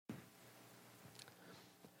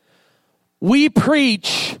We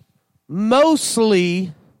preach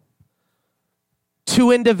mostly to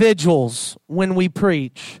individuals when we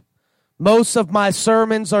preach. Most of my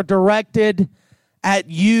sermons are directed at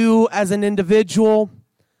you as an individual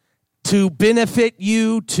to benefit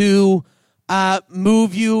you, to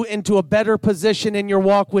move you into a better position in your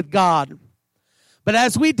walk with God. But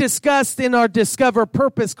as we discussed in our Discover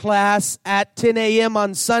Purpose class at 10 a.m.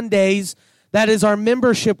 on Sundays, that is our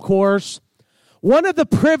membership course, one of the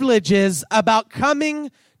privileges about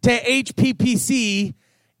coming to HPPC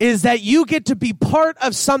is that you get to be part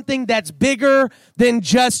of something that's bigger than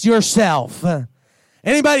just yourself.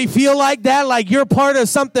 Anybody feel like that? Like you're part of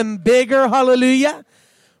something bigger? Hallelujah.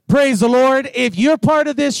 Praise the Lord. If you're part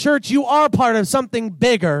of this church, you are part of something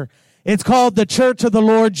bigger. It's called the Church of the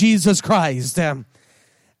Lord Jesus Christ.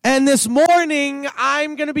 And this morning,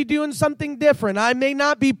 I'm going to be doing something different. I may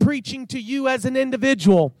not be preaching to you as an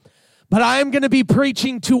individual, but I'm going to be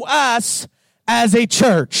preaching to us as a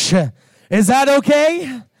church. Is that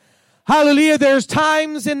okay? Hallelujah. There's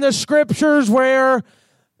times in the scriptures where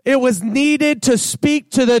it was needed to speak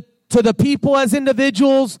to the people as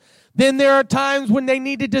individuals. Then there are times when they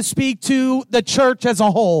needed to speak to the church as a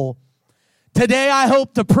whole. Today, I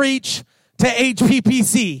hope to preach to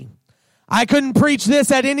HPPC. I couldn't preach this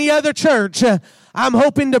at any other church. I'm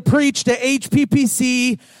hoping to preach to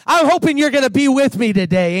HPPC. I'm hoping you're going to be with me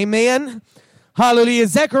today. Amen. Hallelujah.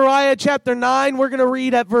 Zechariah chapter 9, we're going to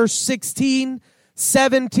read at verse 16,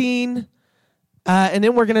 17, and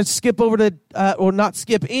then we're going to skip over to, or not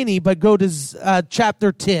skip any, but go to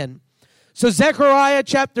chapter 10. So Zechariah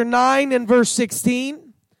chapter 9 and verse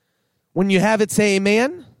 16. When you have it, say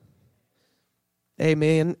amen.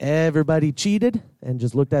 Amen. Everybody cheated and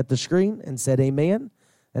just looked at the screen and said amen.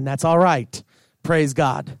 And that's all right. Praise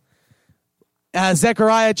God.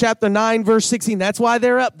 Zechariah chapter 9, verse 16. That's why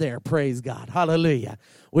they're up there. Praise God. Hallelujah.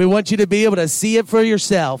 We want you to be able to see it for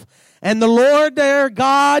yourself. And the Lord their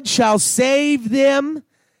God shall save them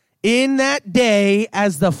in that day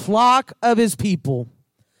as the flock of his people.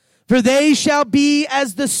 For they shall be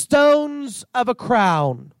as the stones of a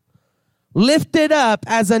crown, lifted up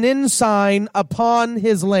as an ensign upon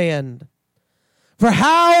his land. For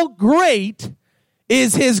how great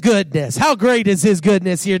is his goodness. How great is his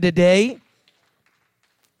goodness here today?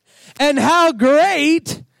 And how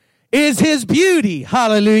great is his beauty.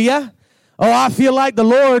 Hallelujah. Oh, I feel like the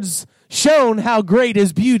Lord's shown how great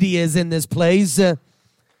his beauty is in this place.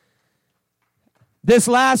 This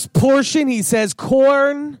last portion, he says,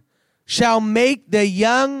 corn shall make the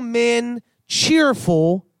young men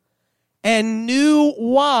cheerful, and new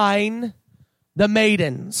wine the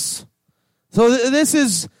maidens. So this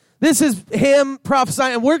is him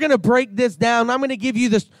prophesying, and we're going to break this down. I'm going to give you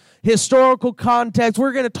this historical context.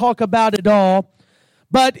 We're going to talk about it all.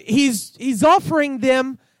 But he's offering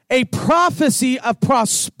them a prophecy of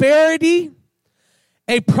prosperity,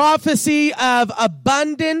 a prophecy of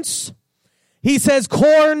abundance. He says,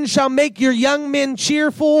 corn shall make your young men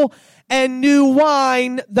cheerful, and new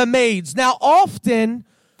wine the maids. Now, often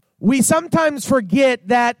we sometimes forget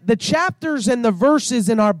that the chapters and the verses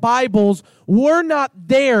in our Bibles were not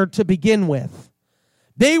there to begin with.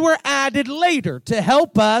 They were added later to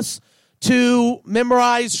help us to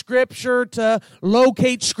memorize Scripture, to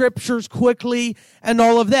locate Scriptures quickly, and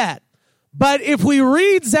all of that. But if we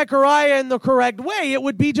read Zechariah in the correct way, it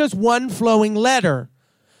would be just one flowing letter.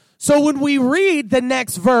 So when we read the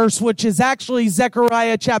next verse, which is actually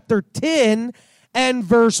Zechariah chapter 10 and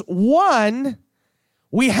verse 1,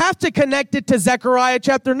 we have to connect it to Zechariah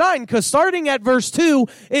chapter 9, because starting at verse 2,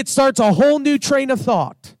 it starts a whole new train of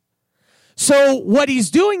thought. So what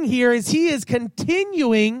he's doing here is he is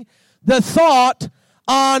continuing the thought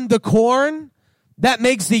on the corn that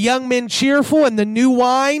makes the young men cheerful and the new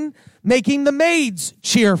wine making the maids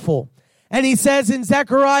cheerful. And he says in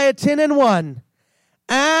Zechariah 10 and 1,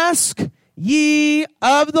 ask ye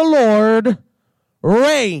of the Lord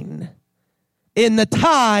rain in the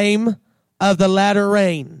time of the latter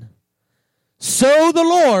rain. So the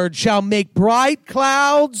Lord shall make bright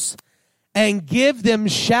clouds and give them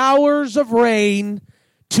showers of rain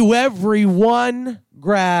to every one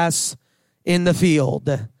grass in the field.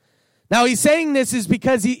 Now he's saying this is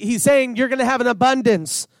because he's saying you're going to have an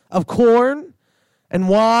abundance of corn and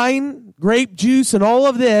wine, grape juice, and all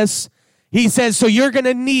of this. He says, so you're going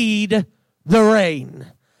to need the rain.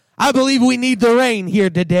 I believe we need the rain here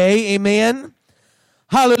today. Amen.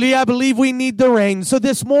 Hallelujah. I believe we need the rain. So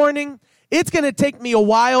this morning, it's going to take me a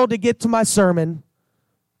while to get to my sermon,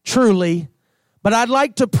 truly. But I'd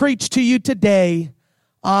like to preach to you today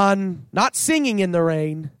on not singing in the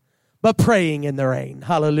rain, but praying in the rain.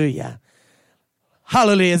 Hallelujah.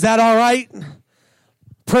 Hallelujah. Is that all right?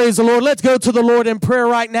 Praise the Lord. Let's go to the Lord in prayer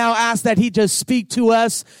right now. Ask that he just speak to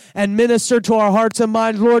us and minister to our hearts and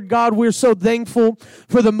minds. Lord God, we're so thankful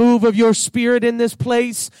for the move of your Spirit in this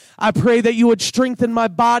place. I pray that you would strengthen my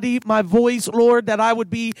body, my voice, Lord, that I would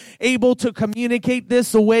be able to communicate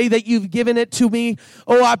this the way that you've given it to me.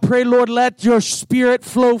 Oh, I pray, Lord, let your Spirit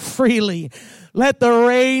flow freely. Let the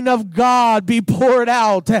rain of God be poured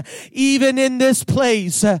out even in this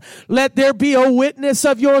place. Let there be a witness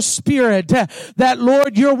of your Spirit that,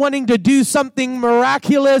 Lord, you're wanting to do something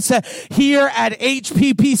miraculous here at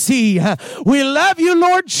HPPC. We love you,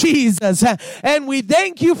 Lord Jesus, and we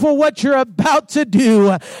thank you for what you're about to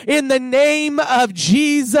do. In the name of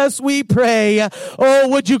Jesus, we pray. Oh,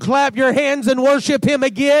 would you clap your hands and worship him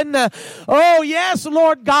again? Oh, yes,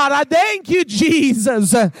 Lord God, I thank you,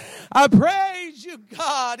 Jesus. I praise you,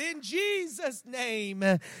 God, in Jesus' name.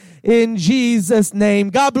 In Jesus' name.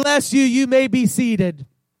 God bless you. You may be seated.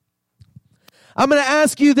 I'm going to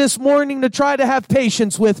ask you this morning to try to have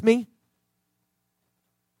patience with me.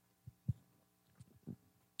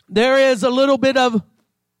 There is a little bit of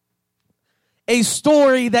a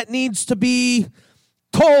story that needs to be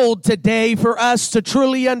told today for us to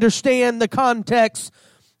truly understand the context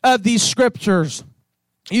of these scriptures.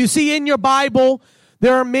 You see, in your Bible,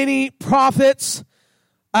 there are many prophets,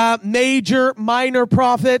 major, minor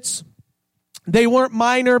prophets. They weren't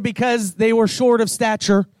minor because they were short of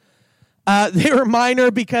stature. They were minor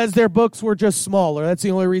because their books were just smaller. That's the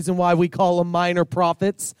only reason why we call them minor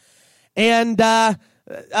prophets. And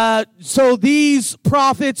so these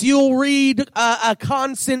prophets, you'll read a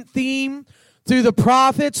constant theme through the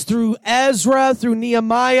prophets, through Ezra, through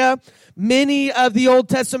Nehemiah. Many of the Old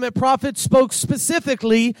Testament prophets spoke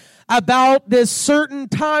specifically about this certain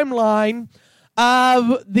timeline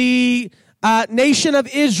of the nation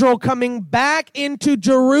of Israel coming back into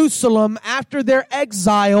Jerusalem after their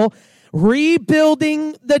exile,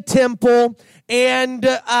 rebuilding the temple and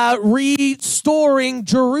restoring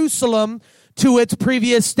Jerusalem to its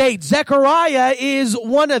previous state. Zechariah is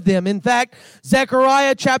one of them. In fact,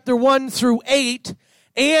 Zechariah chapter 1 through 8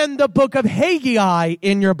 and the book of Haggai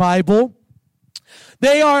in your Bible,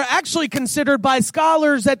 they are actually considered by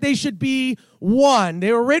scholars that they should be one.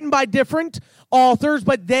 They were written by different authors,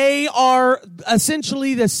 but they are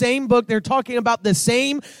essentially the same book. They're talking about the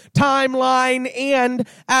same timeline, and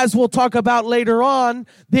as we'll talk about later on,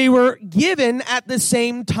 they were given at the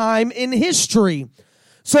same time in history.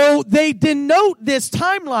 So they denote this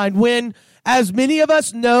timeline when, as many of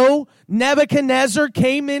us know, Nebuchadnezzar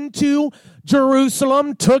came into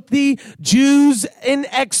Jerusalem, took the Jews in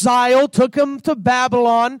exile, took them to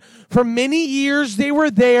Babylon. For many years they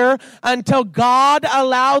were there until God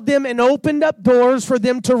allowed them and opened up doors for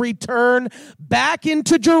them to return back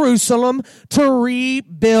into Jerusalem to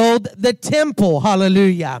rebuild the temple.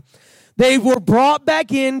 Hallelujah. They were brought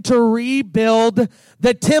back in to rebuild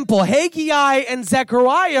the temple. Haggai and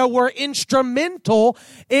Zechariah were instrumental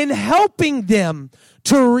in helping them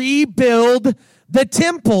to rebuild the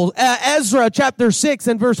temple. Ezra chapter 6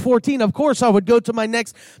 and verse 14. Of course, I would go to my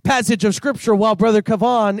next passage of scripture while Brother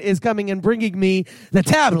Kavan is coming and bringing me the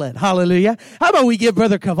tablet. Hallelujah. How about we give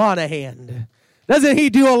Brother Kavan a hand? Doesn't he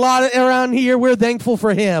do a lot around here? We're thankful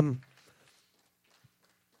for him.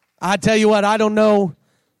 I tell you what, I don't know.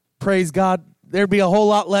 Praise God. There'd be a whole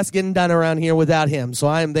lot less getting done around here without him. So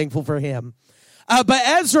I am thankful for him. But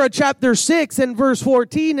Ezra chapter 6 and verse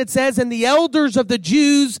 14, it says, "And the elders of the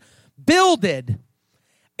Jews builded,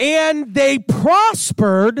 and they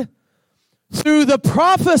prospered through the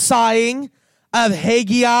prophesying of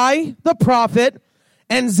Haggai the prophet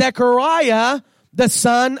and Zechariah the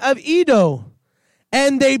son of Iddo.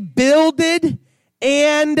 And they builded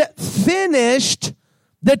and finished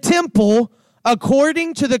the temple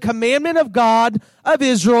according to the commandment of God of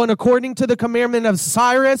Israel and according to the commandment of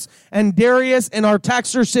Cyrus and Darius and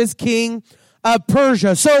Artaxerxes king of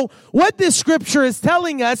Persia." So what this scripture is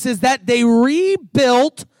telling us is that they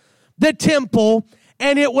rebuilt the temple,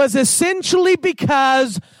 and it was essentially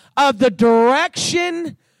because of the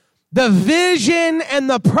direction, the vision, and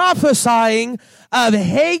the prophesying of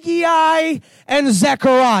Haggai and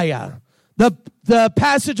Zechariah. The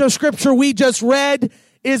passage of scripture we just read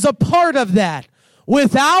is a part of that.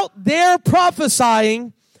 Without their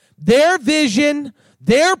prophesying, their vision,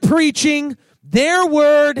 their preaching, their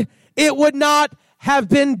word, it would not have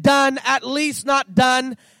been done, at least not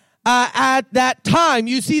done at that time.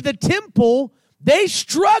 You see, the temple, they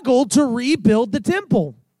struggled to rebuild the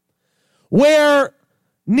temple. Where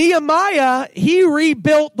Nehemiah, he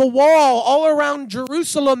rebuilt the wall all around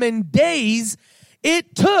Jerusalem in days,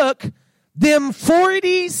 it took them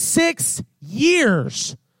 46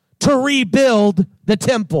 years to rebuild the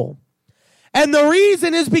temple. And the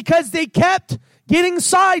reason is because they kept getting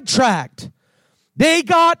sidetracked. They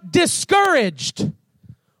got discouraged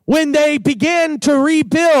when they began to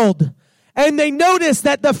rebuild. And they noticed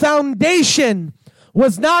that the foundation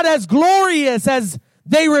was not as glorious as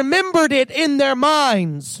they remembered it in their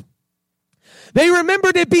minds. They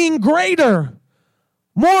remembered it being greater,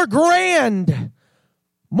 more grand,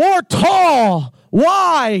 more tall,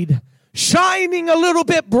 wide, shining a little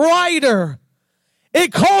bit brighter.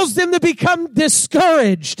 It caused them to become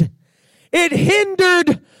discouraged. It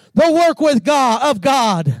hindered the work of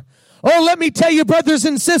God. Oh, let me tell you, brothers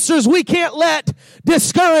and sisters, we can't let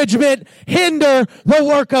discouragement hinder the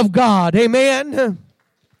work of God. Amen.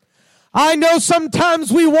 I know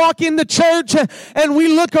sometimes we walk in the church and we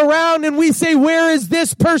look around and we say, where is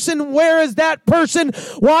this person? Where is that person?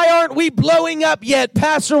 Why aren't we blowing up yet,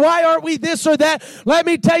 Pastor? Why aren't we this or that? Let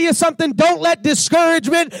me tell you something. Don't let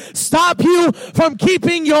discouragement stop you from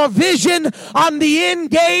keeping your vision on the end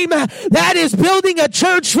game. That is building a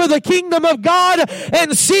church for the kingdom of God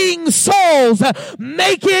and seeing souls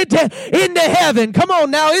make it into heaven. Come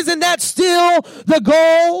on now. Isn't that still the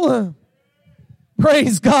goal?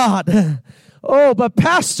 Praise God. Oh, but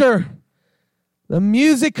Pastor, the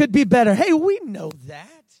music could be better. Hey, we know that.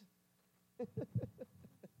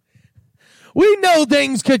 We know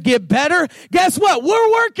things could get better. Guess what?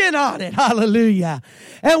 We're working on it. Hallelujah.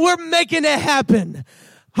 And we're making it happen.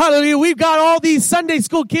 Hallelujah. We've got all these Sunday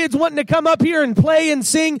school kids wanting to come up here and play and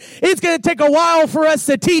sing. It's going to take a while for us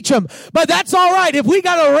to teach them. But that's all right. If we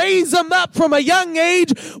got to raise them up from a young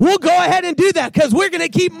age, we'll go ahead and do that because we're going to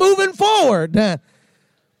keep moving forward.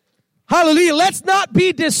 Hallelujah. Let's not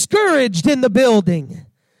be discouraged in the building.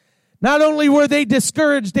 Not only were they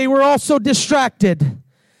discouraged, they were also distracted.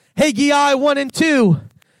 Haggai 1 and 2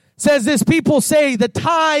 says this, people say the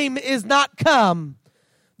time is not come,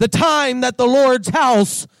 the time that the Lord's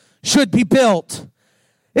house should be built.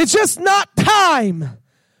 It's just not time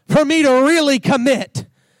for me to really commit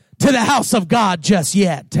to the house of God just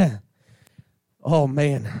yet. Oh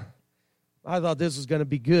man, I thought this was going to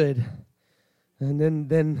be good. And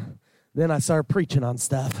then I started preaching on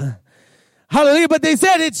stuff. Hallelujah. But they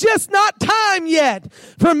said, it's just not time yet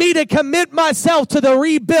for me to commit myself to the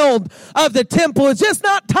rebuild of the temple. It's just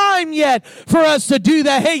not time yet for us to do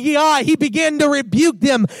that. Haggai, he began to rebuke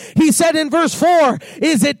them. He said in verse 4,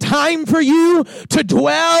 is it time for you to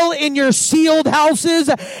dwell in your sealed houses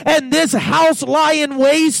and this house lie in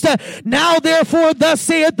waste? Now therefore, thus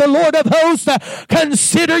saith the Lord of hosts,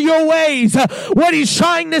 consider your ways. What he's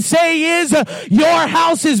trying to say is, your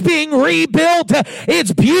house is being rebuilt.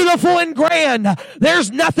 It's beautiful and great. There's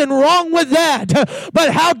nothing wrong with that.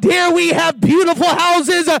 But how dare we have beautiful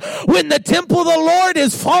houses when the temple of the Lord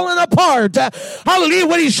is falling apart? Hallelujah.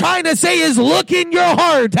 What he's trying to say is look in your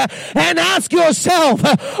heart and ask yourself,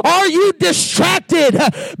 are you distracted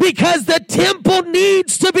because the temple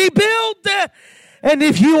needs to be built? And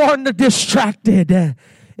if you are distracted,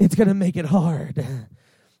 it's going to make it hard.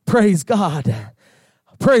 Praise God.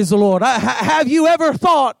 Praise the Lord. Have you ever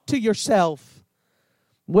thought to yourself,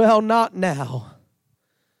 well, not now.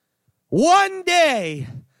 One day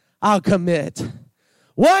I'll commit.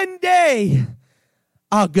 One day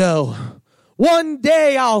I'll go. One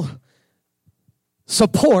day I'll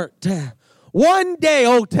support. One day,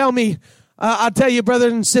 oh, tell me, I'll tell you,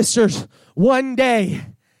 brothers and sisters, one day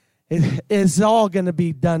it's all going to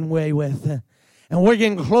be done away with. And we're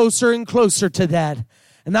getting closer and closer to that.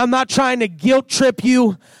 And I'm not trying to guilt trip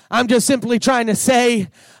you. I'm just simply trying to say,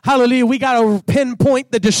 hallelujah, we got to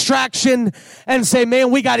pinpoint the distraction and say,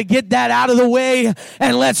 man, we got to get that out of the way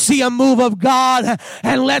and let's see a move of God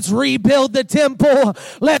and let's rebuild the temple.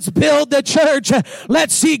 Let's build the church.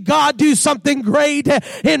 Let's see God do something great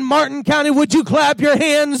in Martin County. Would you clap your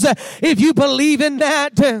hands if you believe in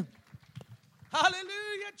that? Hallelujah,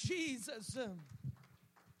 Jesus.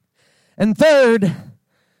 And third,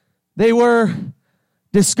 they were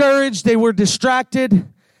discouraged, they were distracted,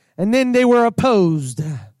 and then they were opposed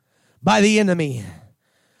by the enemy.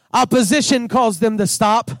 Opposition caused them to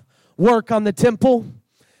stop work on the temple.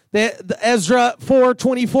 The Ezra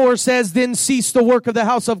 4:24 says, then ceased the work of the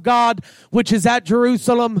house of God, which is at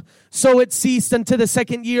Jerusalem. So it ceased unto the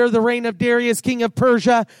second year of the reign of Darius, king of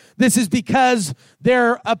Persia. This is because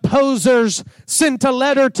their opposers sent a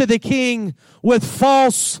letter to the king with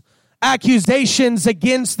false accusations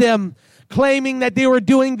against them, claiming that they were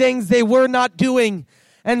doing things they were not doing.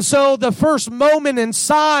 And so the first moment and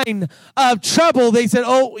sign of trouble, they said,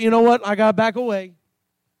 oh, you know what? I got to back away.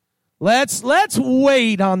 Let's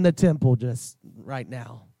wait on the temple just right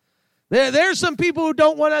now. There's some people who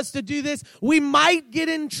don't want us to do this. We might get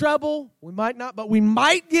in trouble. We might not, but we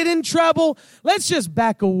might get in trouble. Let's just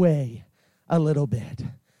back away a little bit.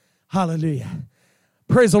 Hallelujah.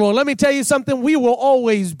 Praise the Lord. Let me tell you something. We will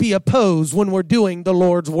always be opposed when we're doing the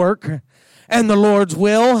Lord's work and the Lord's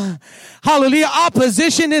will. Hallelujah.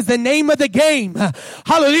 Opposition is the name of the game.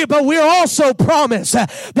 Hallelujah. But we're also promised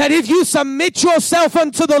that if you submit yourself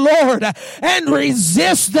unto the Lord and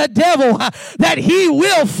resist the devil, that he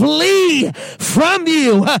will flee from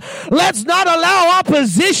you. Let's not allow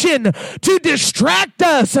opposition to distract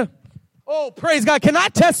us. Oh, praise God. Can I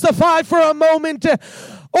testify for a moment?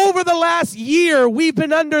 Over the last year, we've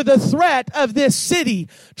been under the threat of this city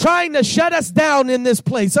trying to shut us down in this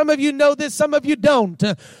place. Some of you know this, some of you don't.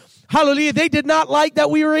 Hallelujah. They did not like that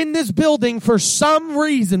we were in this building for some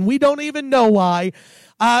reason. We don't even know why.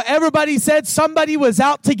 Everybody said somebody was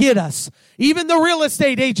out to get us. Even the real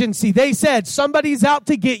estate agency, they said, somebody's out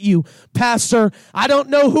to get you, Pastor. I don't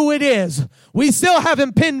know who it is. We still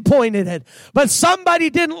haven't pinpointed it. But somebody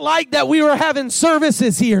didn't like that we were having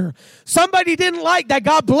services here. Somebody didn't like that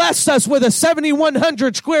God blessed us with a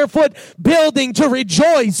 7,100 square foot building to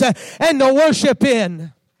rejoice and to worship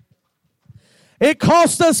in. It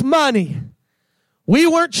cost us money. We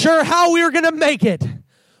weren't sure how we were going to make it.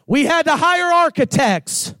 We had to hire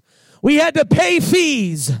architects. We had to pay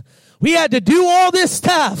fees. We had to do all this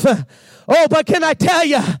stuff. Oh, but can I tell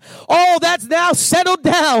you, all that's now settled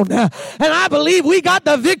down. And I believe we got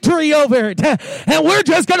the victory over it. And we're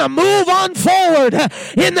just going to move on forward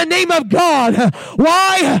in the name of God.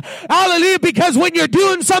 Why? Hallelujah. Because when you're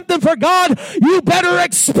doing something for God, you better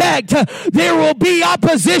expect there will be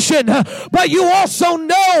opposition. But you also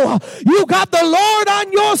know you got the Lord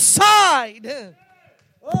on your side.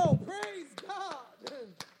 Oh, praise God.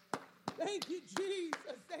 Thank you, Jesus.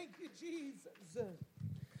 Thank you, Jesus.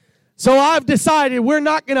 So I've decided we're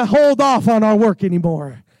not going to hold off on our work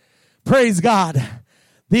anymore. Praise God.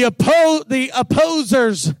 The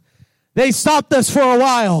opposers, they stopped us for a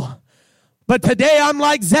while. But today I'm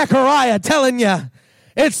like Zechariah telling you,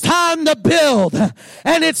 it's time to build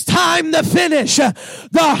and it's time to finish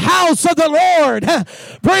the house of the Lord.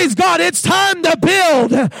 Praise God. It's time to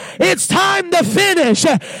build. It's time to finish.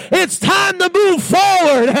 It's time to move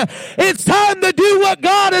forward. It's time to do what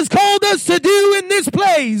God has called us to do in this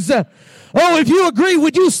place. Oh, if you agree,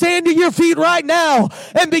 would you stand to your feet right now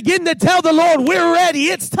and begin to tell the Lord, we're ready.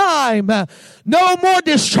 It's time. No more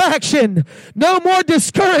distraction. No more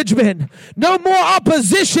discouragement. No more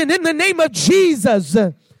opposition in the name of Jesus.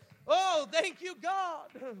 Oh, thank you,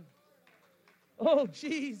 God. Oh,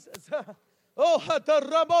 Jesus. Oh,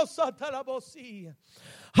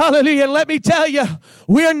 hallelujah. And let me tell you,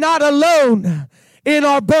 we're not alone in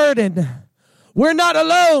our burden. We're not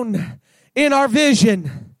alone in our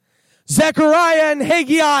vision. Zechariah and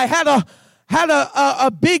Haggai had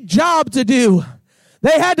a big job to do.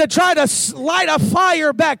 They had to try to light a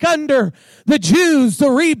fire back under the Jews to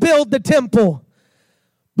rebuild the temple.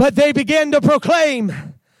 But they began to proclaim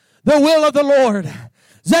the will of the Lord.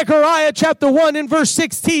 Zechariah chapter 1 and verse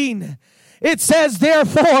 16. It says,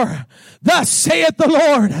 therefore, thus saith the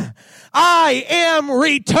Lord, I am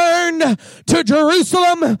returned to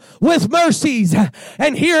Jerusalem with mercies.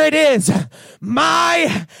 And here it is.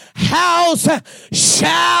 My house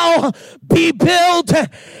shall be built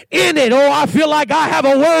in it. Oh, I feel like I have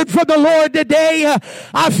a word from the Lord today.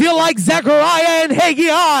 I feel like Zechariah and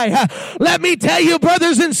Haggai. Let me tell you,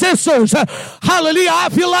 brothers and sisters, hallelujah, I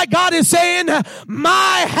feel like God is saying,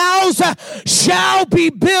 my house shall be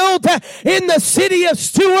built in the city of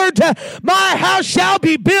Stuart. My house shall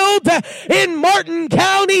be built in Martin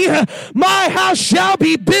County. My house shall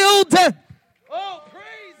be built. Oh,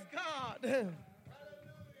 praise God.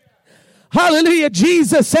 Hallelujah.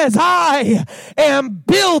 Jesus says, I am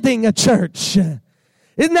building a church.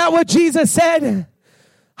 Isn't that what Jesus said?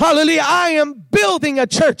 Hallelujah. I am building a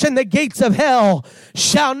church and the gates of hell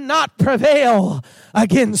shall not prevail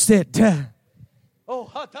against it. Oh,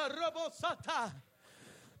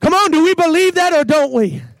 come on. Do we believe that or don't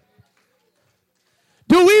we?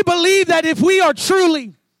 Do we believe that if we are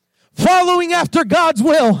truly following after God's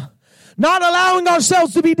will, not allowing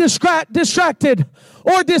ourselves to be distracted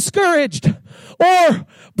or discouraged or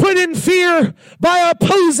put in fear by an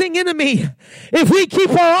opposing enemy, if we keep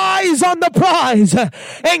our eyes on the prize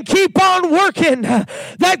and keep on working,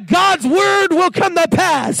 that God's word will come to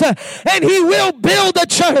pass and he will build a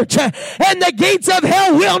church and the gates of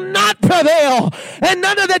hell will not prevail and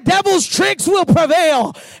none of the devil's tricks will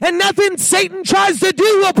prevail and nothing Satan tries to do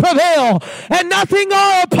will prevail and nothing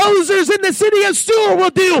our opposers in the city of Stuart will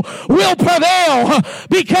do will prevail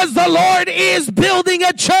because the Lord is building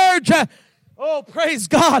a church. Oh, praise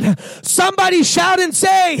God. Somebody shout and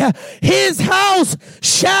say, his house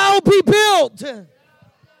shall be built.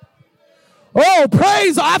 Oh,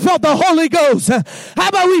 praise. I felt the Holy Ghost. How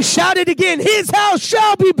about we shout it again? His house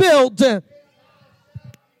shall be built.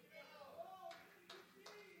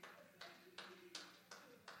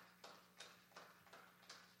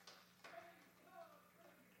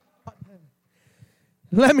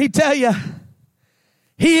 Let me tell you,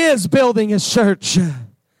 He is building His church.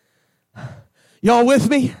 Y'all with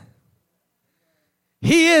me?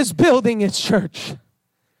 He is building His church.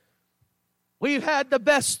 We've had the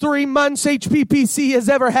best 3 months HPPC has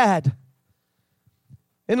ever had.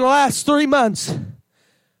 In the last 3 months,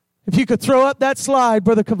 if you could throw up that slide,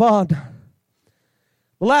 Brother Kavan.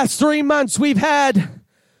 The last 3 months, we've had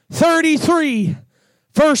 33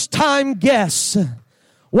 first-time guests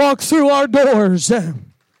walk through our doors.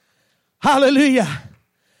 Hallelujah.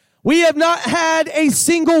 We have not had a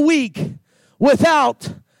single week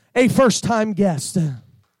without a first-time guest.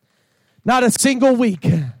 Not a single week.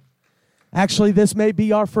 Actually, this may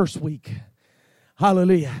be our first week.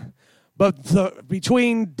 Hallelujah. But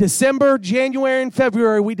between December, January, and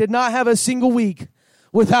February, we did not have a single week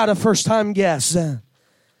without a first-time guest.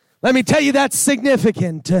 Let me tell you, that's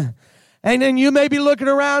significant. And then you may be looking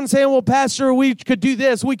around saying, well, Pastor, we could do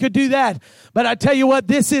this, we could do that. But I tell you what,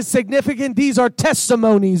 this is significant. These are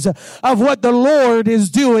testimonies of what the Lord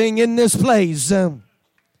is doing in this place. And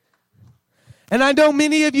I know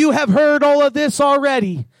many of you have heard all of this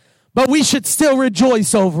already, but we should still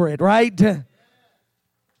rejoice over it, right?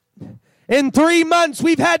 In 3 months,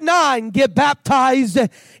 we've had 9 get baptized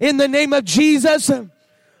in the name of Jesus.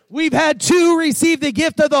 We've had 2 receive the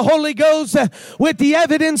gift of the Holy Ghost with the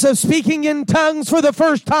evidence of speaking in tongues for the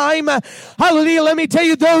first time. Hallelujah. Let me tell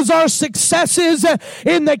you, those are successes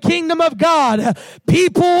in the kingdom of God.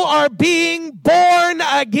 People are being born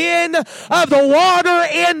again of the water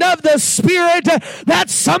and of the Spirit.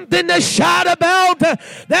 That's something to shout about.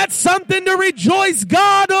 That's something to rejoice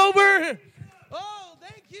God over. Oh,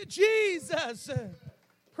 thank you, Jesus.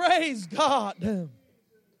 Praise God.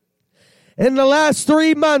 In the last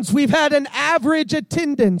 3 months, we've had an average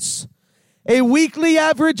attendance, a weekly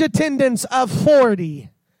average attendance of 40.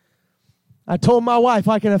 I told my wife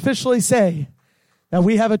I can officially say that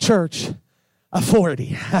we have a church of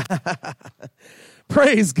 40.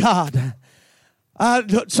 Praise God.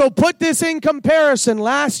 So put this in comparison.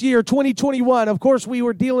 Last year, 2021, of course, we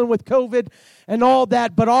were dealing with COVID and all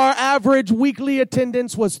that, but our average weekly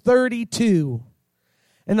attendance was 32.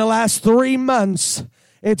 In the last 3 months,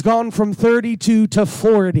 it's gone from 32 to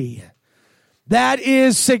 40. That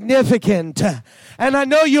is significant. And I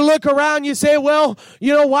know you look around, you say, well,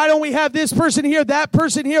 you know, why don't we have this person here, that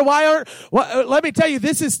person here? Let me tell you,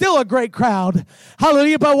 this is still a great crowd.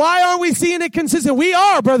 Hallelujah. But why aren't we seeing it consistent? We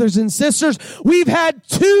are, brothers and sisters. We've had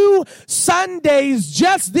 2 Sundays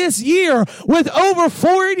just this year with over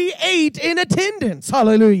 48 in attendance.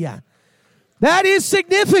 Hallelujah. That is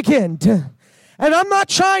significant. And I'm not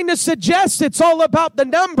trying to suggest it's all about the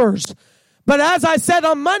numbers. But as I said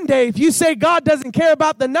on Monday, if you say God doesn't care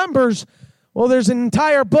about the numbers, well, there's an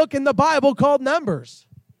entire book in the Bible called Numbers.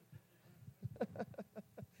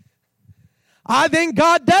 I think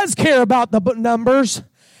God does care about the numbers.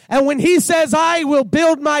 And when He says, I will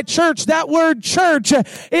build my church, that word church,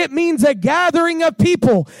 it means a gathering of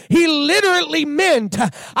people. He literally meant,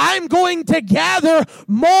 I'm going to gather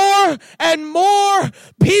more and more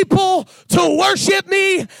people to worship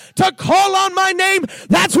me, to call on my name.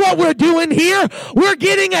 That's what we're doing here. We're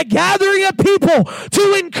getting a gathering of people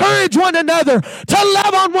to encourage one another, to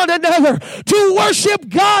love on one another, to worship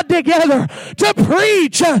God together, to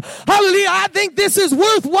preach. Hallelujah. I think this is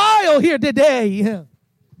worthwhile here today.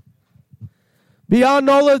 Beyond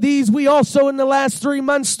all of these, we also in the last 3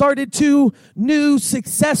 months started 2 new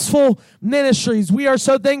successful ministries. We are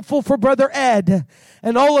so thankful for Brother Ed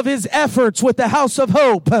and all of his efforts with the House of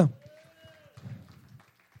Hope.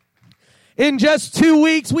 In just 2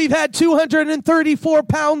 weeks, we've had 234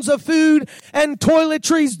 pounds of food and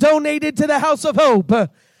toiletries donated to the House of Hope.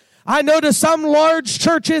 I know to some large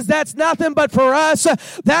churches that's nothing, but for us,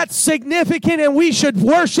 that's significant, and we should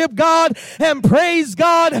worship God and praise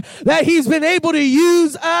God that He's been able to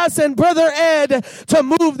use us and Brother Ed to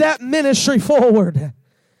move that ministry forward.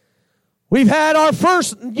 We've had our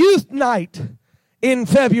first youth night in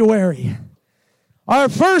February. Our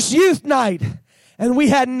first youth night, and we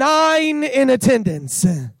had 9 in attendance.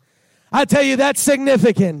 I tell you, that's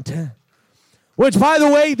significant. Which, by the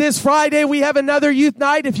way, this Friday we have another youth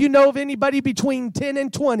night. If you know of anybody between 10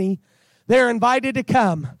 and 20, they're invited to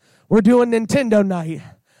come. We're doing Nintendo night.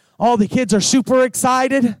 All the kids are super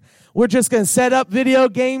excited. We're just going to set up video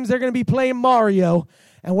games. They're going to be playing Mario.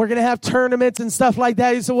 And we're going to have tournaments and stuff like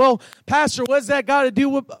that. He said, well, Pastor, what's that got to do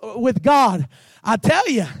with God? I tell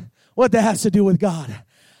you, what that has to do with God.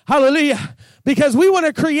 Hallelujah. Because we want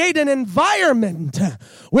to create an environment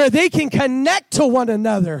where they can connect to one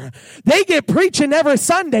another. They get preaching every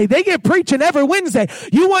Sunday. They get preaching every Wednesday.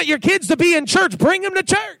 You want your kids to be in church, bring them to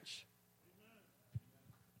church.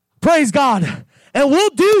 Praise God. And we'll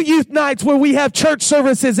do youth nights where we have church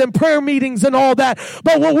services and prayer meetings and all that.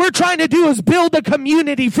 But what we're trying to do is build a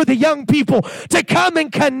community for the young people to come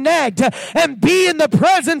and connect and be in the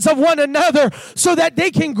presence of one another so that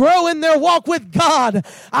they can grow in their walk with God.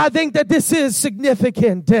 I think that this is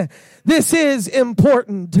significant. This is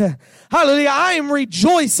important. Hallelujah. I am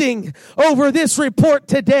rejoicing over this report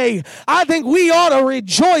today. I think we ought to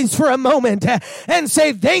rejoice for a moment and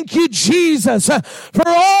say, thank you, Jesus, for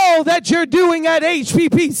all that you're doing at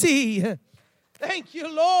HPPC. Thank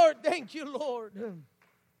you, Lord. Thank you, Lord.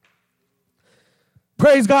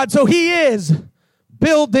 Praise God. So he is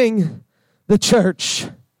building the church.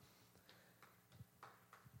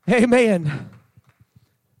 Amen.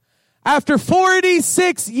 After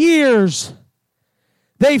 46 years,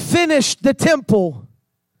 they finished the temple.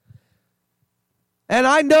 And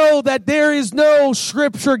I know that there is no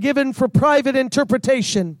scripture given for private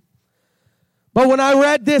interpretation. But when I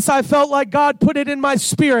read this, I felt like God put it in my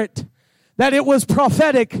spirit that it was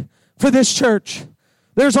prophetic for this church.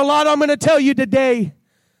 There's a lot I'm going to tell you today.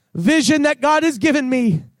 Vision that God has given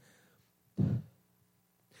me.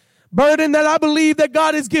 Burden that I believe that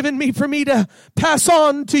God has given me for me to pass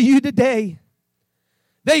on to you today.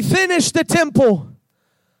 They finished the temple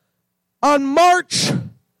on March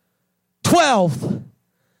 12th,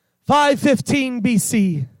 515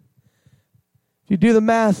 BC. If you do the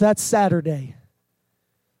math, that's Saturday.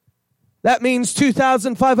 That means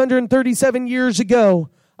 2,537 years ago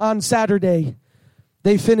on Saturday,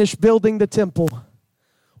 they finished building the temple.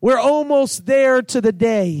 We're almost there to the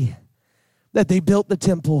day that they built the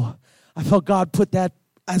temple. I felt God put that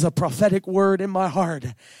as a prophetic word in my heart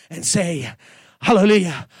and say,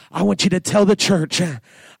 hallelujah, I want you to tell the church,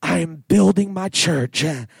 I am building my church.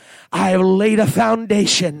 I have laid a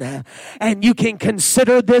foundation, and you can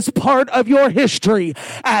consider this part of your history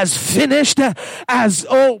as finished, as,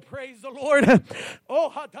 oh, praise the Lord. Oh,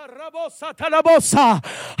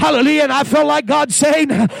 hallelujah. And I felt like God saying,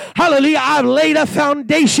 hallelujah, I've laid a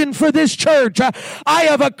foundation for this church. I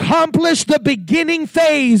have accomplished the beginning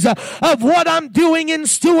phase of what I'm doing in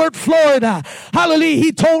Stuart, Florida. Hallelujah.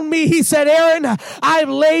 He told me, he said, Aaron, I've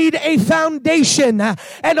laid a foundation,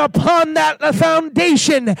 and upon that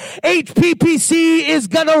foundation, HPPC is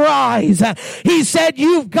going to rise. He said,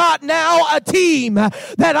 you've got now a team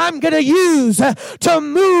that I'm going to use to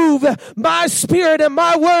move my spirit and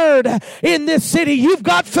my word in this city. You've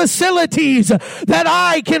got facilities that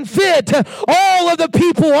I can fit all of the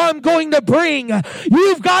people I'm going to bring.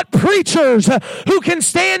 You've got preachers who can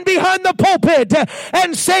stand behind the pulpit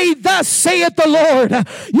and say, thus saith the Lord.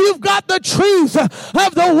 You've got the truth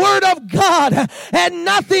of the word of God, and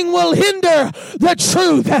nothing will hinder the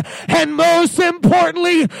truth. And most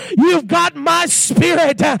importantly, you've got my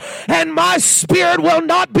spirit, and my spirit will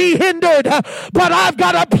not be hindered. But I've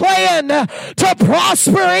got a plan to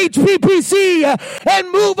prosper HPPC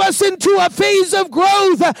and move us into a phase of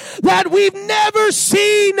growth that we've never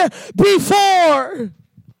seen before.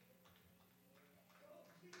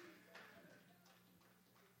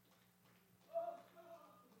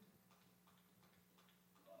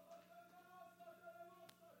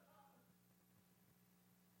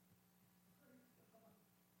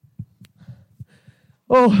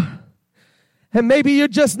 Oh, and maybe you're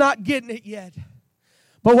just not getting it yet.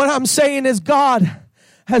 But what I'm saying is God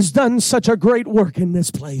has done such a great work in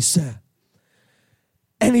this place.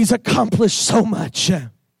 And he's accomplished so much.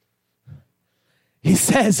 He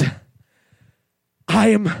says,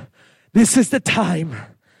 this is the time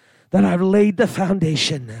that I've laid the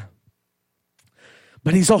foundation.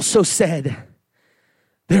 But he's also said,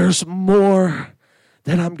 there's more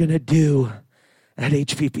that I'm going to do at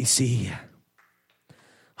HPPC.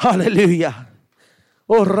 Hallelujah.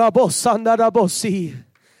 Oh, Rabosi.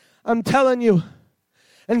 I'm telling you.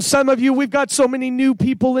 And some of you, we've got so many new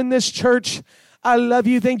people in this church. I love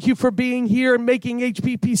you. Thank you for being here and making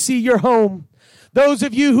HPPC your home. Those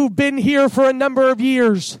of you who've been here for a number of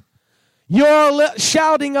years, you're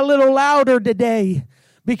shouting a little louder today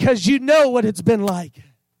because you know what it's been like.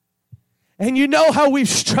 And you know how we've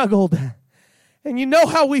struggled. And you know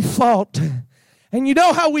how we fought. And you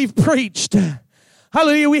know how we've preached.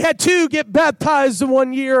 Hallelujah. We had 2 get baptized in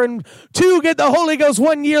 1 year and 2 get the Holy Ghost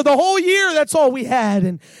 1 year. The whole year, that's all we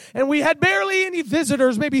had. And we had barely any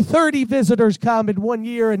visitors, maybe 30 visitors come in 1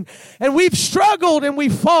 year. And we've struggled and we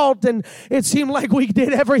fought, and it seemed like we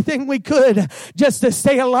did everything we could just to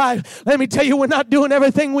stay alive. Let me tell you, we're not doing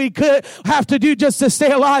everything we could have to do just to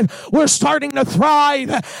stay alive. We're starting to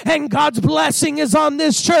thrive, and God's blessing is on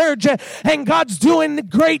this church, and God's doing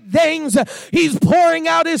great things. He's pouring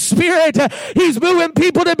out His Spirit. He's moving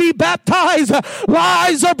people to be baptized.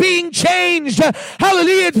 Lives are being changed.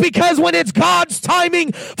 Hallelujah. It's because when it's God's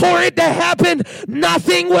timing for it to happen,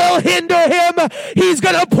 nothing will hinder Him. He's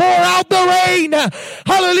going to pour out the rain.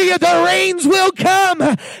 Hallelujah. The rains will come,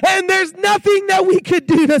 and there's nothing that we could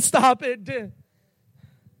do to stop it.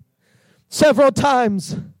 Several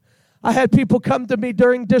times I had people come to me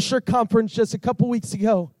during district conference just a couple weeks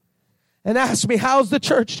ago and ask me, how's the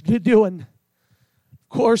church doing? Of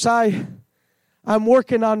course, I'm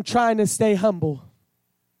working on trying to stay humble.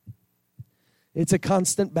 It's a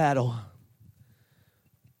constant battle.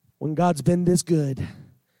 When God's been this good,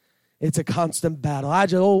 it's a constant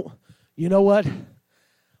battle. You know what?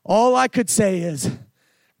 All I could say is,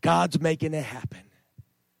 God's making it happen.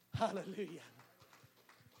 Hallelujah.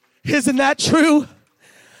 Isn't that true?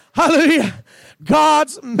 Hallelujah.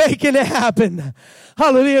 God's making it happen.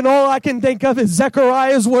 Hallelujah. And all I can think of is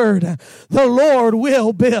Zechariah's word. The Lord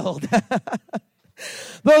will build.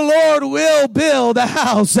 The Lord will build a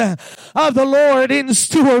house of the Lord in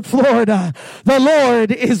Stuart, Florida. The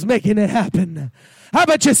Lord is making it happen. How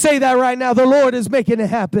about you say that right now? The Lord is making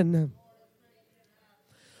it happen.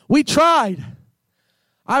 We tried.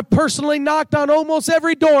 I personally knocked on almost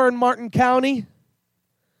every door in Martin County.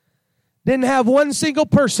 Didn't have one single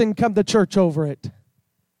person come to church over it.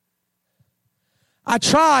 I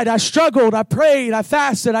tried, I struggled, I prayed, I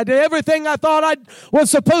fasted, I did everything I thought I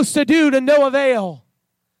was supposed to do to no avail.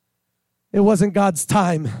 It wasn't God's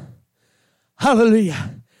time.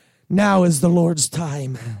 Hallelujah. Now is the Lord's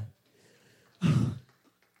time.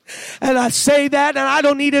 And I say that, and I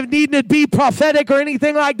don't need to be prophetic or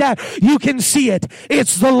anything like that. You can see it.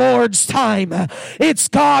 It's the Lord's time. It's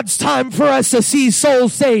God's time for us to see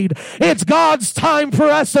souls saved. It's God's time for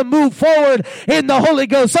us to move forward in the Holy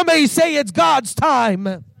Ghost. Somebody say it's God's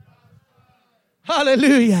time.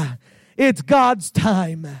 Hallelujah. It's God's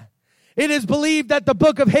time. It is believed that the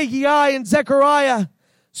book of Haggai and Zechariah,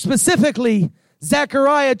 specifically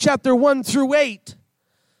Zechariah chapter 1 through 8,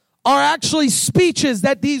 are actually speeches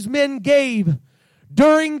that these men gave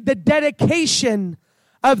during the dedication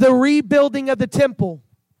of the rebuilding of the temple.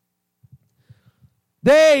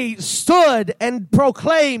 They stood and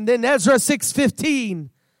proclaimed in Ezra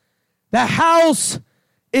 6:15, the house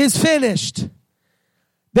is finished.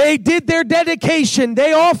 They did their dedication.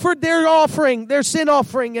 They offered their offering, their sin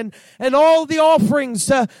offering, and all the offerings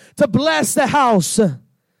to bless the house.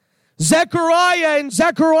 Zechariah in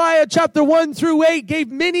Zechariah chapter 1 through 8 gave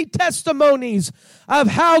many testimonies of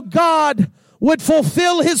how God would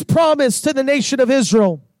fulfill His promise to the nation of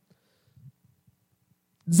Israel.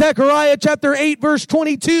 Zechariah chapter 8 verse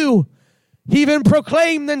 22, he even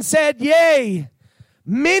proclaimed and said, yea,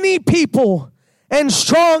 many people and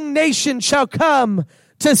strong nations shall come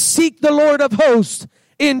to seek the Lord of hosts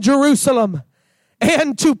in Jerusalem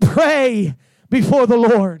and to pray before the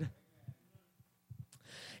Lord.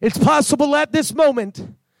 It's possible at this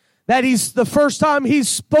moment that the first time he's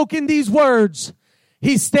spoken these words,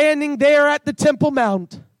 he's standing there at the Temple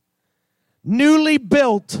Mount, newly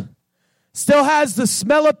built, still has the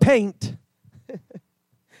smell of paint.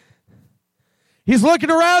 He's looking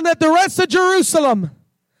around at the rest of Jerusalem.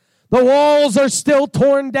 The walls are still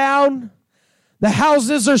torn down. The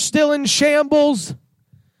houses are still in shambles.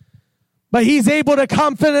 But he's able to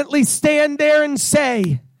confidently stand there and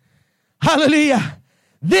say, hallelujah,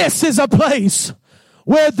 this is a place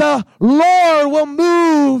where the Lord will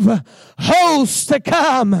move hosts to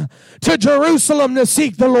come to Jerusalem to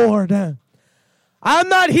seek the Lord. I'm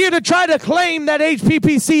not here to try to claim that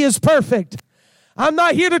HPPC is perfect. I'm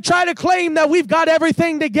not here to try to claim that we've got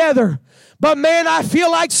everything together. But man, I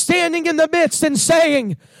feel like standing in the midst and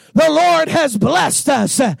saying, the Lord has blessed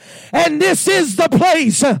us, and this is the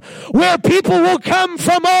place where people will come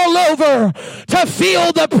from all over to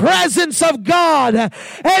feel the presence of God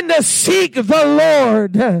and to seek the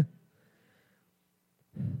Lord.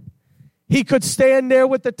 He could stand there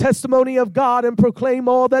with the testimony of God and proclaim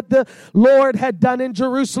all that the Lord had done in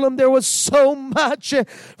Jerusalem. There was so much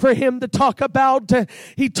for him to talk about.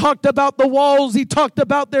 He talked about the walls. He talked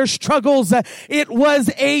about their struggles. It was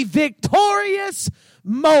a victorious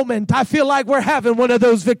moment. I feel like we're having one of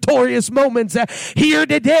those victorious moments here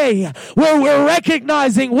today where we're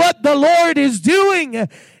recognizing what the Lord is doing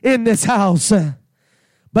in this house.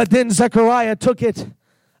 But then Zechariah took it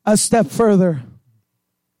a step further.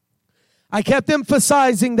 I kept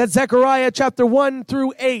emphasizing that Zechariah chapter 1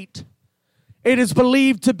 through 8, it is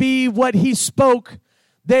believed to be what he spoke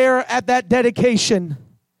there at that dedication.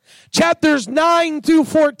 Chapters 9 through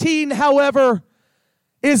 14, however,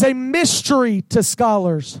 is a mystery to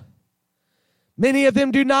scholars. Many of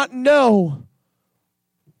them do not know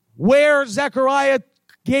where Zechariah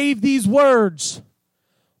gave these words,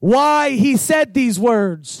 why he said these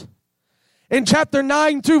words. In chapter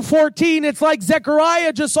 9 through 14, it's like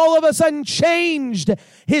Zechariah just all of a sudden changed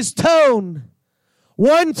his tone.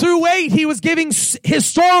 1 through 8, he was giving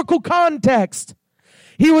historical context.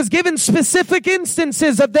 He was given specific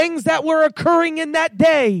instances of things that were occurring in that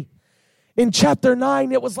day. In chapter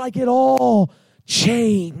 9, it was like it all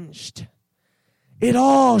changed. It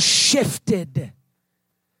all shifted.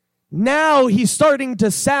 Now he's starting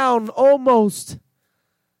to sound almost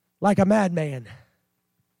like a madman.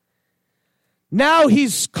 Now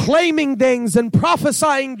he's claiming things and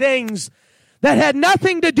prophesying things that had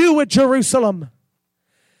nothing to do with Jerusalem.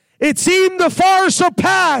 It seemed to far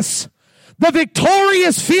surpass the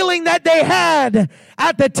victorious feeling that they had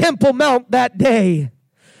at the Temple Mount that day.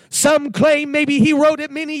 Some claim maybe he wrote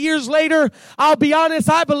it many years later. I'll be honest,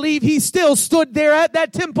 I believe he still stood there at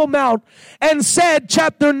that Temple Mount and said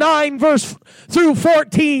chapter 9 verse through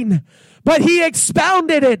 14. But he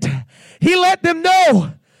expounded it. He let them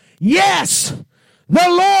know, yes, the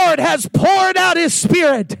Lord has poured out his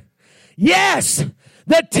Spirit. Yes,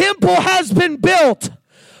 the temple has been built.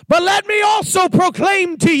 But let me also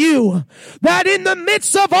proclaim to you that in the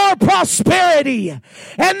midst of our prosperity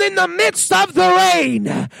and in the midst of the rain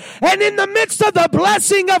and in the midst of the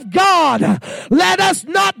blessing of God, let us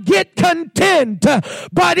not get content,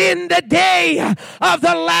 but in the day of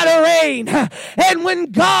the latter rain and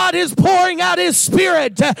when God is pouring out his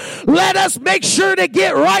Spirit, let us make sure to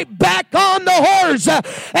get right back on the horse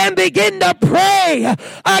and begin to pray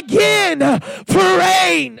again for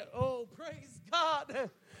rain. Oh, praise God.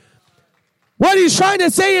 What he's trying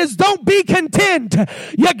to say is don't be content.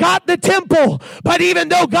 You got the temple, but even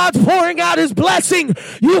though God's pouring out his blessing,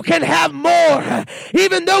 you can have more.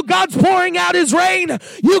 Even though God's pouring out his rain,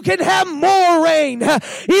 you can have more rain.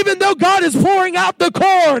 Even though God is pouring out the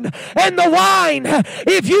corn and the wine,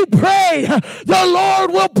 if you pray, the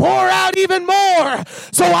Lord will pour out even more.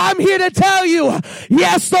 So I'm here to tell you,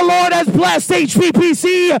 yes, the Lord has blessed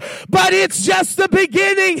HPPC, but it's just the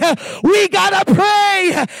beginning. We gotta pray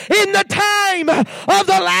in the time of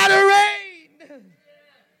the latter rain.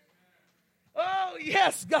 Oh,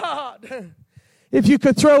 yes, God. If you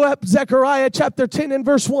could throw up Zechariah chapter 10 and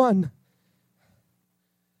verse 1.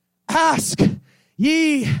 Ask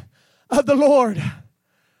ye of the Lord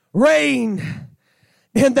rain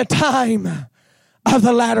in the time of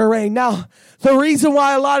the latter rain. Now, the reason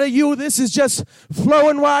why a lot of you, this is just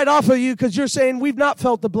flowing right off of you because you're saying we've not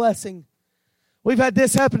felt the blessing. We've had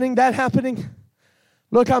this happening, that happening.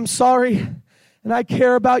 Look, I'm sorry, and I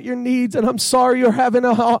care about your needs, and I'm sorry you're having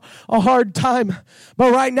a hard time.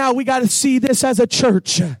 But right now, we got to see this as a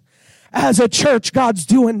church. As a church, God's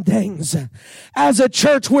doing things. As a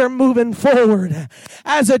church, we're moving forward.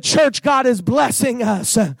 As a church, God is blessing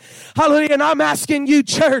us. Hallelujah. And I'm asking you,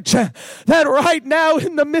 church, that right now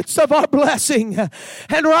in the midst of our blessing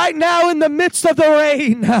and right now in the midst of the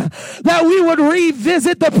rain, that we would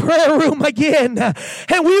revisit the prayer room again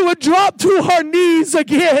and we would drop to our knees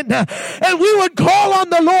again and we would call on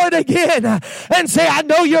the Lord again and say, I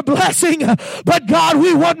know you're blessing, but God,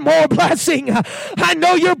 we want more blessing. I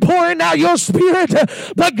know you're pouring out your Spirit,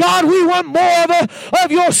 but God, we want more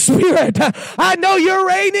of your Spirit. I know you're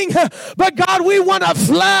raining, but God, we want a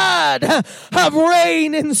flood of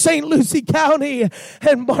rain in St. Lucie County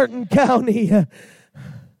and Martin County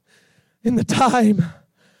in the time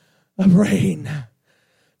of rain,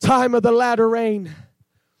 time of the latter rain.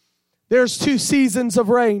 There's 2 seasons of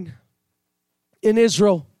rain in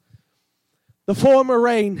Israel, the former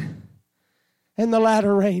rain and the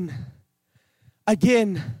latter rain.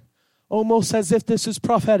 Again, almost as if this is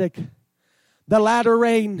prophetic. The latter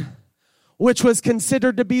rain, which was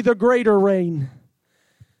considered to be the greater rain.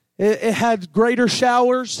 It had greater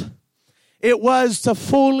showers. It was to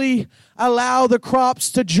fully allow the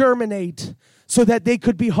crops to germinate so that they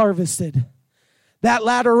could be harvested. That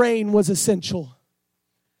latter rain was essential.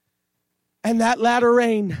 And that latter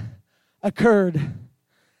rain occurred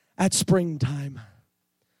at springtime,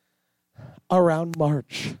 around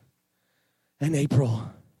March and April.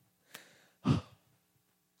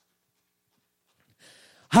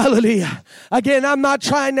 Hallelujah. Again, I'm not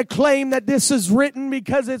trying to claim that this is written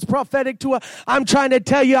because it's prophetic to us. I'm trying to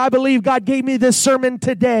tell you, I believe God gave me this sermon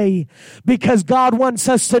today because God wants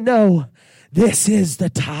us to know this is the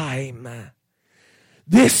time.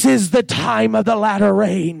 This is the time of the latter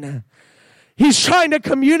rain. He's trying to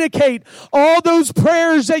communicate all those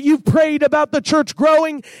prayers that you've prayed about the church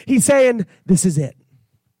growing. He's saying, this is it.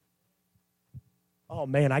 Oh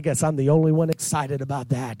man, I guess I'm the only one excited about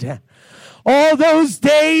that. All those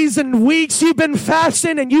days and weeks you've been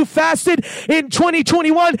fasting and you fasted in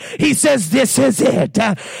 2021, he says, this is it.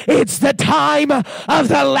 It's the time of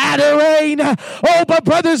the latter rain. Oh, but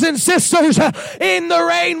brothers and sisters, in the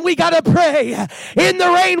rain we got to pray. In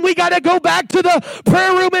the rain we got to go back to the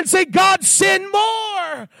prayer room and say, God, send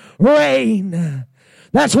more rain.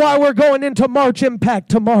 That's why we're going into March Impact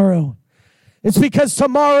tomorrow. It's because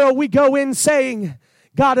tomorrow we go in saying,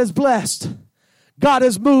 God is blessed. God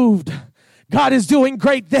has moved. God is doing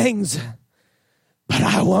great things. But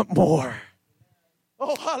I want more.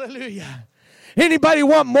 Oh, hallelujah. Anybody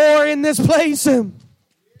want more in this place? Come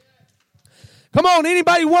on,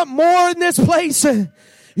 anybody want more in this place?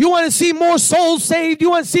 You want to see more souls saved? You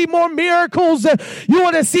want to see more miracles? You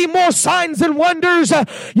want to see more signs and wonders?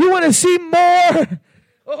 You want to see more?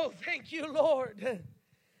 Oh, thank you, Lord.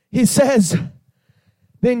 He says,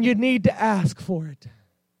 then you need to ask for it.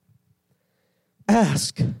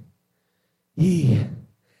 Ask ye,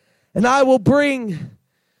 and I will bring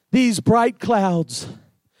these bright clouds.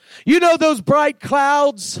 You know those bright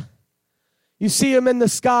clouds? You see them in the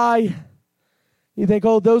sky. You think,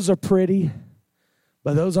 oh, those are pretty.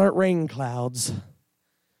 But those aren't rain clouds.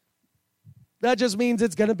 That just means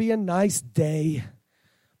it's going to be a nice day.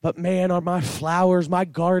 But man, are my flowers, my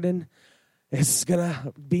garden is going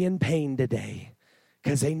to be in pain today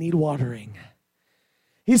because they need watering.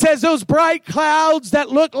 He says those bright clouds that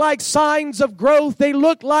look like signs of growth, they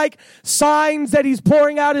look like signs that he's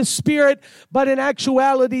pouring out his spirit, but in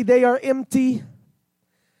actuality, they are empty.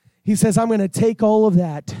 He says, I'm going to take all of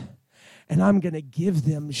that and I'm going to give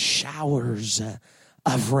them showers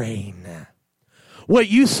of rain. What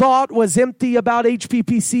you thought was empty about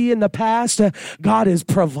HPPC in the past, God is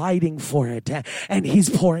providing for it. And he's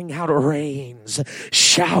pouring out rains,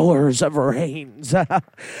 showers of rains. Oh,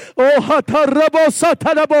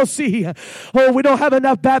 we don't have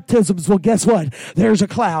enough baptisms. Well, guess what? There's a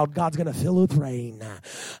cloud. God's going to fill with rain.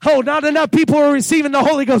 Oh, not enough people are receiving the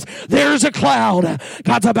Holy Ghost. There's a cloud.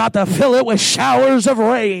 God's about to fill it with showers of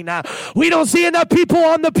rain. We don't see enough people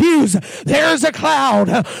on the pews. There's a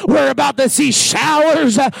cloud. We're about to see showers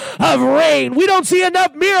of rain. We don't see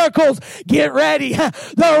enough miracles. Get ready.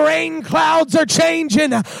 The rain clouds are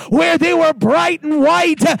changing. Where they were bright and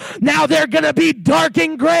white, now they're going to be dark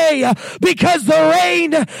and gray because the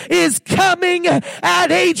rain is coming at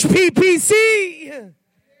HPPC.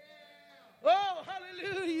 Oh,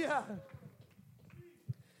 hallelujah.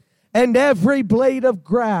 And every blade of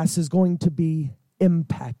grass is going to be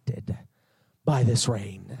impacted by this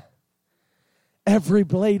rain. Every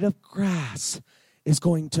blade of grass is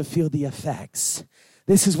going to feel the effects.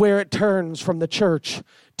 This is where it turns from the church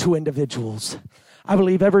to individuals. I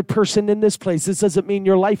believe every person in this place, this doesn't mean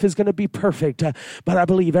your life is going to be perfect, but I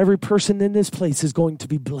believe every person in this place is going to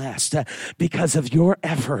be blessed because of your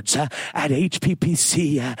efforts at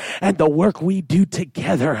HPPC and the work we do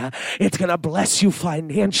together. It's going to bless you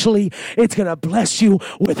financially. It's going to bless you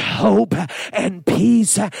with hope and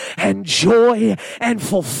peace and joy and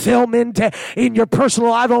fulfillment in your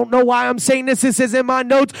personal. I don't know why I'm saying this. This is in my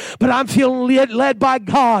notes, but I'm feeling led by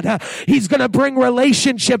God. He's going to bring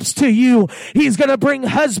relationships to you. He's going to bring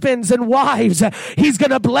husbands and wives. He's going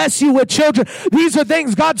to bless you with children. These are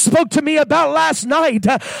things God spoke to me about last night.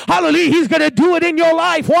 Hallelujah. He's going to do it in your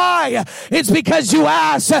life. Why? It's because you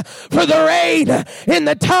asked for the rain in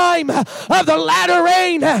the time of the latter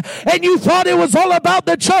rain and you thought it was all about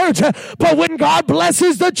the church. But when God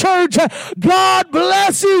blesses the church, God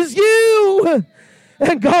blesses you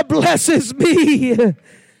and God blesses me.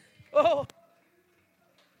 Oh.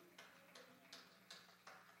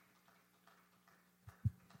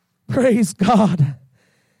 Praise God.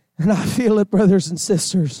 And I feel it, brothers and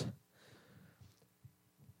sisters.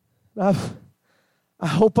 I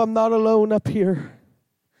hope I'm not alone up here.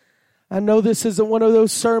 I know this isn't one of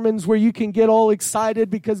those sermons where you can get all excited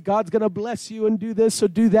because God's going to bless you and do this or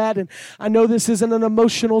do that. And I know this isn't an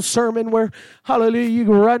emotional sermon where, hallelujah, you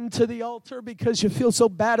run to the altar because you feel so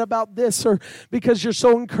bad about this or because you're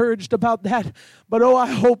so encouraged about that. But oh,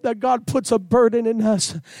 I hope that God puts a burden in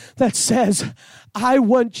us that says, I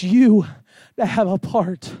want you to have a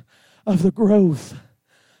part of the growth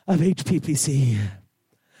of HPPC.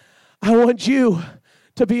 I want you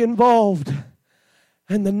to be involved.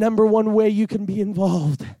 And the number one way you can be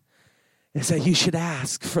involved is that you should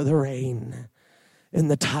ask for the rain in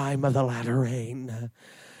the time of the latter rain.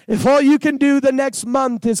 If all you can do the next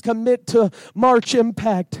month is commit to March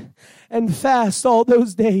Impact and fast all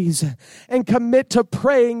those days and commit to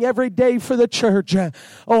praying every day for the church,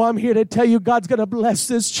 oh, I'm here to tell you God's going to bless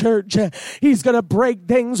this church. He's going to break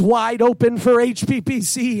things wide open for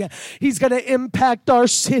HPPC. He's going to impact our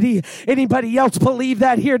city. Anybody else believe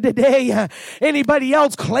that here today? Anybody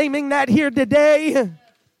else claiming that here today?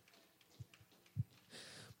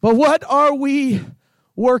 But what are we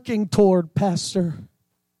working toward, Pastor?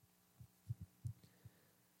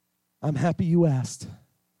 I'm happy you asked,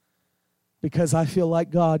 because I feel like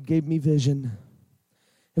God gave me vision.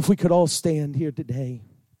 If we could all stand here today.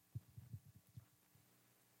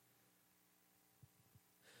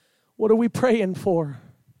 What are we praying for?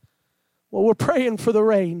 Well, we're praying for the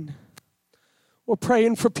rain. We're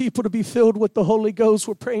praying for people to be filled with the Holy Ghost.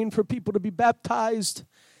 We're praying for people to be baptized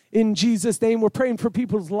in Jesus' name. We're praying for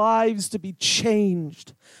people's lives to be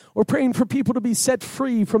changed. We're praying for people to be set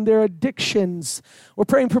free from their addictions. We're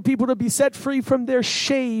praying for people to be set free from their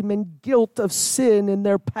shame and guilt of sin in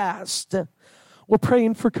their past. We're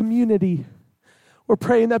praying for community. We're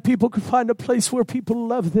praying that people can find a place where people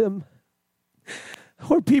love them,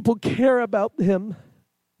 where people care about them.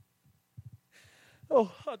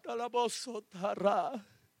 Oh,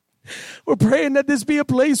 we're praying that this be a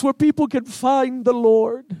place where people can find the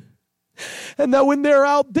Lord. And that when they're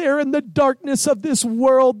out there in the darkness of this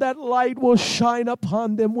world, that light will shine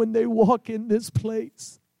upon them when they walk in this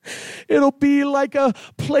place. It'll be like a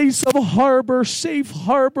place of harbor, safe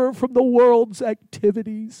harbor from the world's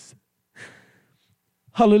activities.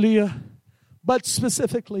 Hallelujah. But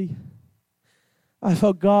specifically, I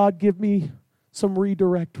felt God give me some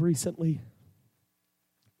redirect recently.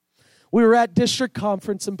 We were at district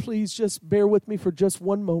conference, and please just bear with me for just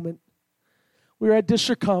one moment. We were at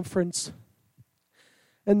district conference,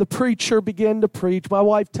 and the preacher began to preach. My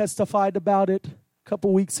wife testified about it a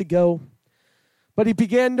couple weeks ago. But he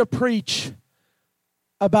began to preach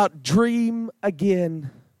about dream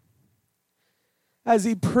again. As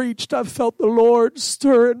he preached, I felt the Lord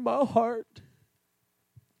stir in my heart.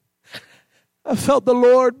 I felt the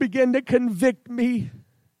Lord begin to convict me.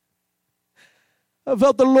 I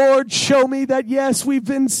felt the Lord show me that, yes, we've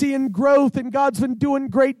been seeing growth and God's been doing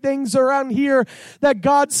great things around here. That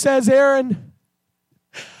God says, Aaron,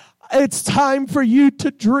 it's time for you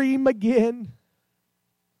to dream again.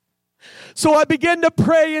 So I began to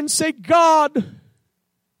pray and say, God,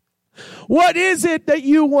 what is it that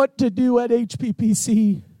you want to do at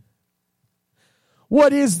HPPC?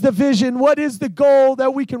 What is the vision? What is the goal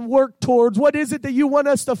that we can work towards? What is it that you want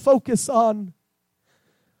us to focus on?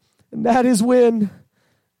 And that is when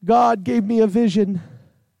God gave me a vision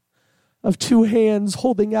of two hands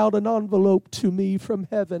holding out an envelope to me from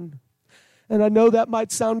heaven. And I know that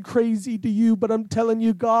might sound crazy to you, but I'm telling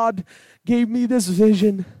you, God gave me this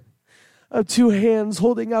vision of two hands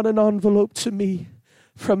holding out an envelope to me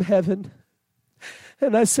from heaven.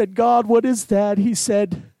 And I said, God, what is that? He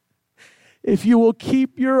said, if you will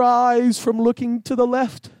keep your eyes from looking to the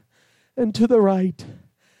left and to the right,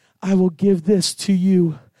 I will give this to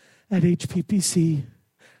you at HPPC.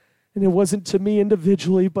 And it wasn't to me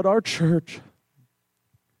individually, but our church.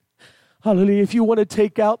 Hallelujah. If you want to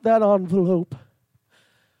take out that envelope,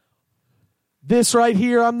 this right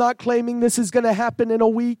here, I'm not claiming this is going to happen in a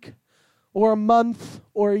week or a month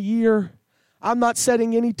or a year. I'm not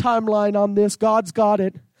setting any timeline on this. God's got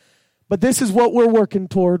it. But this is what we're working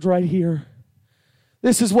towards right here.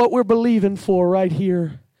 This is what we're believing for right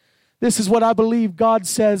here. This is what I believe God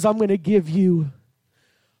says I'm going to give you.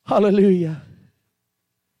 Hallelujah.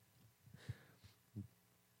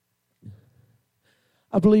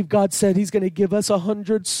 I believe God said He's going to give us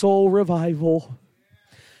 100-soul revival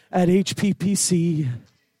at HPPC.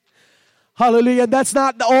 Hallelujah. And that's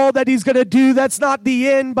not all that He's going to do. That's not the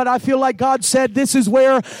end. But I feel like God said, this is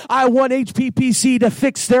where I want HPPC to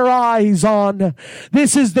fix their eyes on.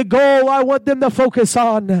 This is the goal I want them to focus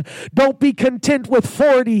on. Don't be content with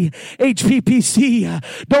 40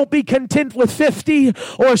 HPPC. Don't be content with 50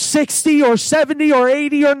 or 60 or 70 or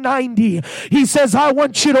 80 or 90. He says, I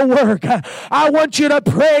want you to work. I want you to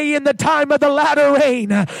pray in the time of the latter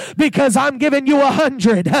rain, because I'm giving you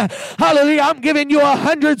 100. Hallelujah. I'm giving you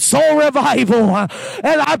 100 soul revival revival.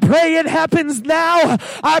 And I pray it happens now.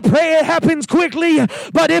 I pray it happens quickly.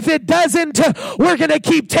 But if it doesn't, we're going to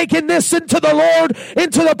keep taking this into the Lord,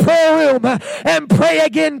 into the prayer room, and pray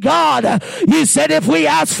again. God, you said if we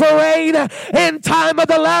ask for rain in time of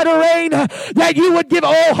the latter rain, that you would give.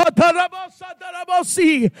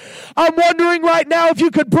 I'm wondering right now if you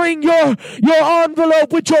could bring your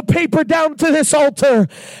envelope with your paper down to this altar,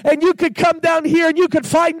 and you could come down here and you could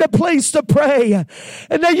find a place to pray,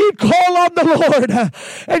 and then you'd call on the Lord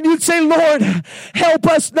and you'd say, Lord, help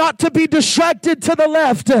us not to be distracted to the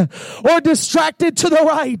left or distracted to the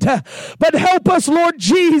right, but help us, Lord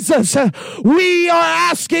Jesus. We are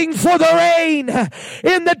asking for the rain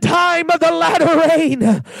in the time of the latter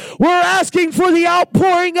rain. We're asking for the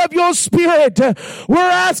outpouring of your Spirit. We're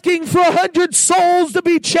asking for 100 souls to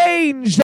be changed.